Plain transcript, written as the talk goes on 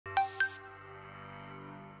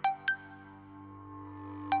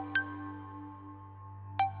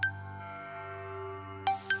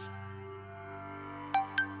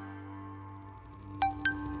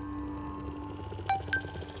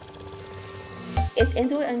Is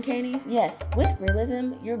inZOI uncanny? Yes. With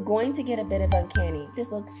realism, you're going to get a bit of uncanny.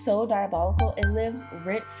 This looks so diabolical, it lives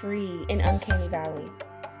rent-free in Uncanny Valley.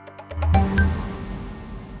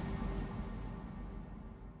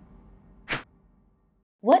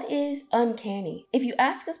 What is uncanny? If you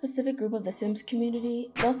ask a specific group of the Sims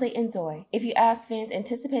community, they'll say inZOI. If you ask fans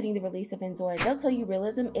anticipating the release of inZOI, they'll tell you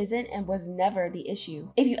realism isn't and was never the issue.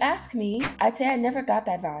 If you ask me, I'd say I never got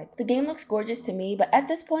that vibe. The game looks gorgeous to me, but at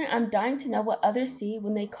this point, I'm dying to know what others see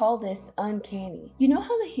when they call this uncanny. You know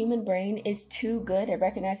how the human brain is too good at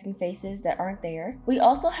recognizing faces that aren't there? We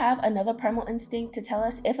also have another primal instinct to tell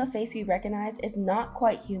us if a face we recognize is not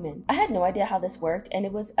quite human. I had no idea how this worked, and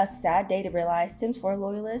it was a sad day to realize Sims 4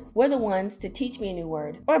 loyalists were the ones to teach me a new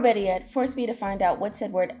word, or better yet, force me to find out what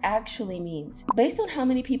said word actually means. Based on how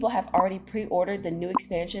many people have already pre-ordered the new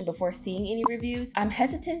expansion before seeing any reviews, I'm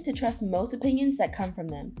hesitant to trust most opinions that come from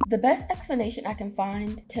them. The best explanation I can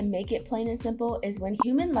find to make it plain and simple is when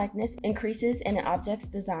human likeness increases in an object's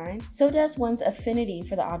design, so does one's affinity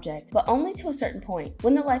for the object, but only to a certain point.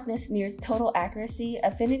 When the likeness nears total accuracy,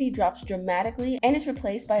 affinity drops dramatically and is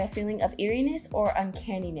replaced by a feeling of eeriness or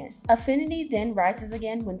uncanniness. Affinity then rises again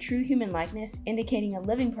when true human likeness, indicating a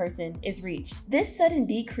living person, is reached. This sudden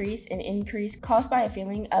decrease and increase caused by a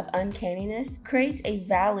feeling of uncanniness creates a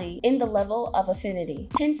valley in the level of affinity,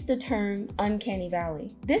 hence the term Uncanny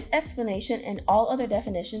Valley. This explanation and all other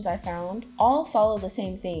definitions I found all follow the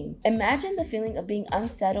same theme. Imagine the feeling of being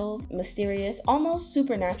unsettled, mysterious, almost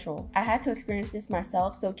supernatural. I had to experience this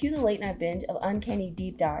myself, so cue the late night binge of Uncanny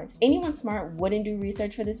deep dives. Anyone smart wouldn't do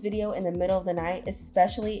research for this video in the middle of the night,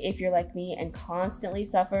 especially if you're like me and constantly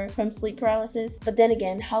suffer from sleep paralysis. But then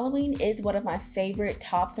again, Halloween is one of my favorite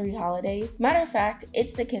top 3 holidays. Matter of fact,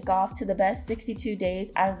 it's the kickoff to the best 62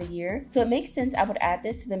 days out of the year, so it makes sense I would add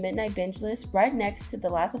this to the midnight binge list right next to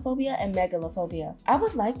thalassophobia and megalophobia. I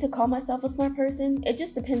would like to call myself a smart person, it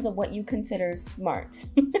just depends on what you consider smart.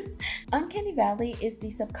 Uncanny Valley is the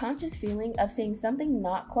subconscious feeling of seeing something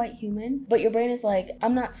not quite human, but your brain is like,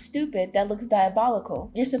 I'm not stupid, that looks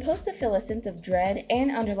diabolical. You're supposed to feel a sense of dread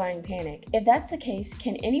and underlying panic. If that's the case,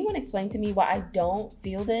 can anyone explain to me why I don't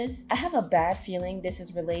feel this? I have a bad feeling this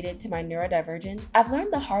is related to my neurodivergence. I've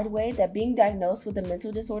learned the hard way that being diagnosed with a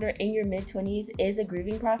mental disorder in your mid-20s is a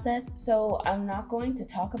grieving process, so I'm not going to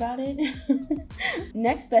talk about it.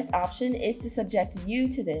 Next best option is to subject you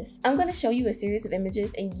to this. I'm going to show you a series of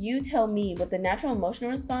images and you tell me what the natural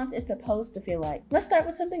emotional response is supposed to feel like. Let's start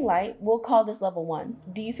with something light. We'll call this level 1.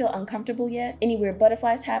 Do you feel uncomfortable yet? Any weird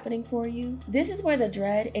butterflies happening for you? This is where the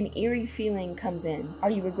dread and eerie feeling comes in. Are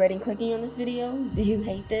you regretting clicking on this video? Do you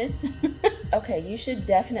hate this? Okay, you should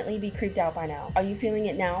definitely be creeped out by now. Are you feeling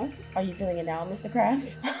it now? Are you feeling it now, Mr.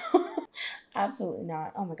 Krabs? Absolutely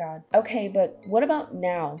not. Oh my god. Okay, but what about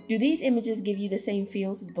now? Do these images give you the same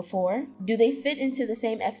feels as before? Do they fit into the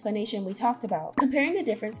same explanation we talked about? Comparing the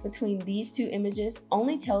difference between these two images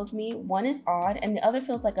only tells me one is odd and the other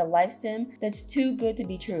feels like a life sim that's too good to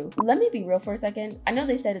be true. Let me be real for a second. I know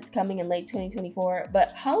they said it's coming in late 2024,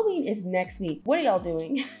 but Halloween is next week. What are y'all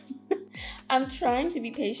doing? I'm trying to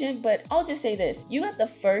be patient, but I'll just say this. You got the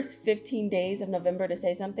first 15 days of November to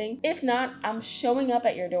say something. If not, I'm showing up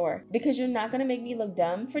at your door because you're not gonna make me look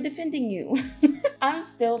dumb for defending you. I'm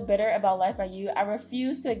still bitter about Life by You. I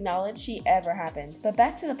refuse to acknowledge she ever happened. But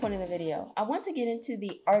back to the point of the video. I want to get into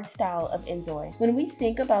the art style of inZOI. When we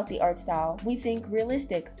think about the art style, we think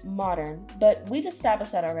realistic, modern, but we've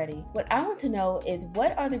established that already. What I want to know is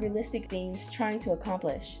what are the realistic themes trying to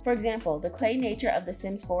accomplish? For example, the clay nature of The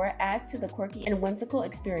Sims 4 adds to the quirky and whimsical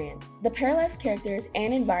experience. The parallax characters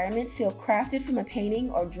and environment feel crafted from a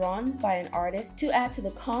painting or drawn by an artist to add to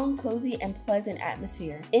the calm, cozy, and pleasant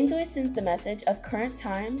atmosphere. inZOI sends the message of current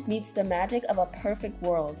times meets the magic of a perfect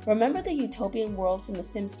world. Remember the utopian world from The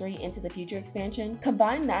Sims 3 Into the Future expansion?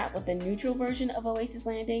 Combine that with the neutral version of Oasis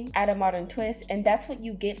Landing, add a modern twist, and that's what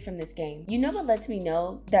you get from this game. You know what lets me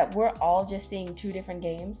know that we're all just seeing two different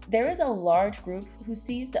games? There is a large group who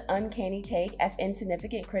sees the uncanny take as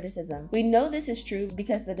insignificant criticism. We know this is true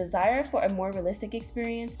because the desire for a more realistic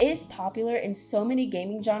experience is popular in so many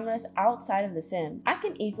gaming genres outside of The Sim. I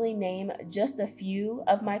can easily name just a few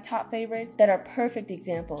of my top favorites that are perfect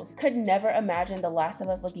examples. Could never imagine The Last of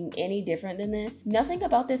Us looking any different than this. Nothing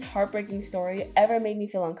about this heartbreaking story ever made me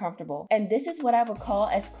feel uncomfortable, and this is what I would call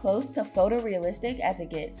as close to photorealistic as it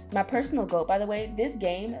gets. My personal goat, by the way, this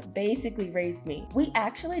game basically raised me. We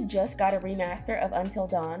actually just got a remaster of Until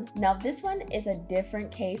Dawn. Now this one is a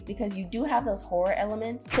different case because you do have those horror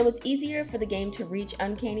elements, so it's easier for the game to reach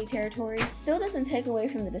uncanny territory. Still doesn't take away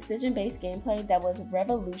from the decision-based gameplay that was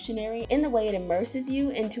revolutionary in the way it immerses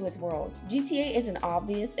you into its world. GTA GTA is an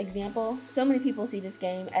obvious example. So many people see this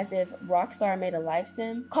game as if Rockstar made a life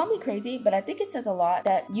sim. Call me crazy, but I think it says a lot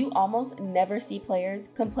that you almost never see players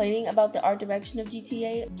complaining about the art direction of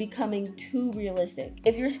GTA becoming too realistic.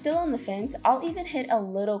 If you're still on the fence, I'll even hit a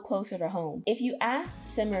little closer to home. If you ask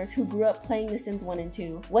Simmers who grew up playing The Sims 1 and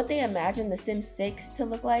 2 what they imagine The Sims 6 to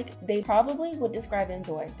look like, they probably would describe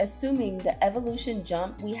inZOI, assuming the evolution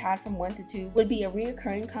jump we had from 1 to 2 would be a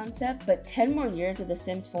reoccurring concept, but 10 more years of The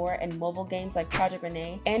Sims 4 and mobile games like Project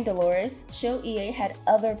Renee and Dolores show EA had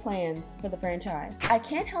other plans for the franchise. I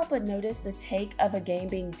can't help but notice the take of a game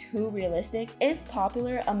being too realistic is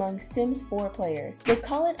popular among Sims 4 players. They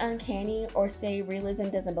call it uncanny or say realism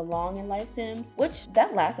doesn't belong in life sims, which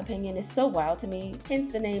that last opinion is so wild to me,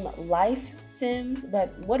 hence the name Life Sims,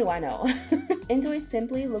 but what do I know? inZOI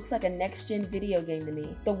simply looks like a next-gen video game to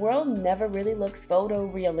me. The world never really looks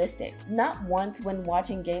photorealistic. Not once when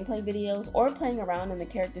watching gameplay videos or playing around in the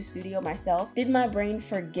character studio myself did my brain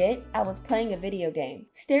forget I was playing a video game.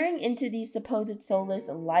 Staring into these supposed soulless,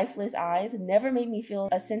 lifeless eyes never made me feel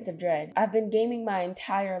a sense of dread. I've been gaming my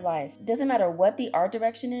entire life. Doesn't matter what the art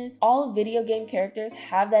direction is, all video game characters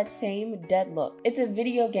have that same dead look. It's a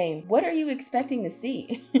video game. What are you expecting to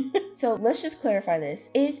see? So let's just clarify this.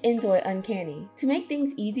 Is inZOI uncanny? To make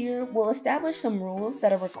things easier, we'll establish some rules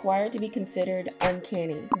that are required to be considered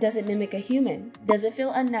uncanny. Does it mimic a human? Does it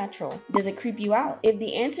feel unnatural? Does it creep you out? If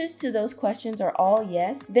the answers to those questions are all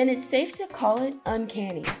yes, then it's safe to call it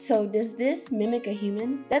uncanny. So does this mimic a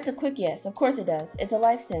human? That's a quick yes. Of course it does. It's a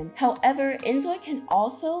life sim. However, inZOI can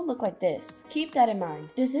also look like this. Keep that in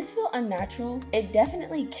mind. Does this feel unnatural? It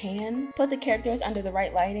definitely can. Put the characters under the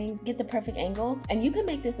right lighting, get the perfect angle, and you can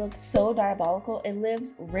make this look so diabolical it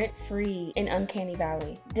lives rent-free in Uncanny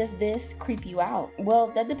Valley. Does this creep you out?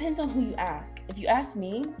 Well, that depends on who you ask. If you ask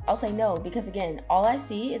me, I'll say no, because again, all I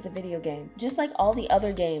see is a video game, just like all the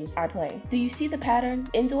other games I play. Do you see the pattern?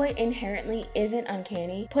 inZOI inherently isn't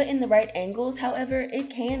uncanny. Put in the right angles, however, it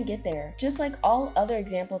can get there, just like all other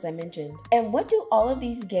examples I mentioned. And what do all of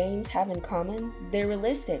these games have in common? They're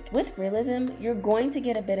realistic. With realism, you're going to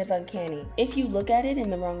get a bit of uncanny if you look at it in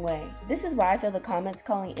the wrong way. This is why I feel the comments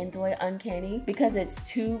calling inZOI uncanny, because it's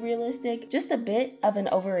too realistic, just a bit of an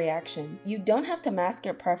overreaction. You don't have to mask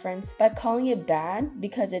your preference by calling it bad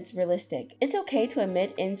because it's realistic. It's okay to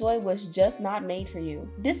admit inZOI was just not made for you.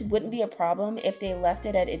 This wouldn't be a problem if they left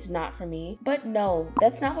it at it's not for me, but no,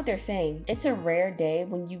 that's not what they're saying. It's a rare day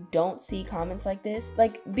when you don't see comments like this.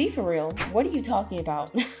 Like, be for real, what are you talking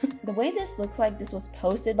about? The way this looks like this was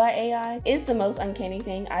posted by AI is the most uncanny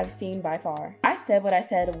thing I've seen by far. I said what I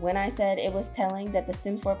said when I said it was telling that the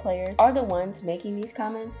Sims 4 players are the ones making these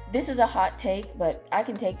comments. This is a hot take, but I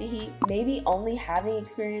can take the heat. Maybe only having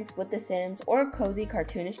experience with The Sims or cozy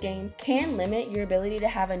cartoonish games can limit your ability to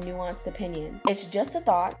have a nuanced opinion. It's just a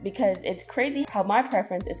thought, because it's crazy how my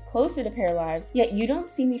preference is closer to Pair Lives, yet you don't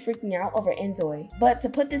see me freaking out over inZOI. But to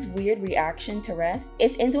put this weird reaction to rest,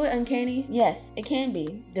 is inZOI uncanny? Yes, it can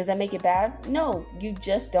be. Does that make it bad? No, you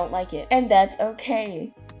just don't like it. And that's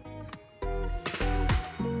okay.